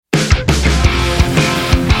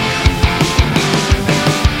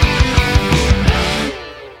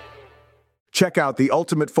Check out the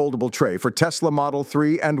ultimate foldable tray for Tesla Model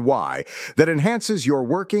 3 and Y that enhances your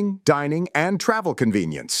working, dining, and travel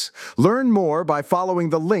convenience. Learn more by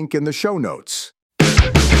following the link in the show notes.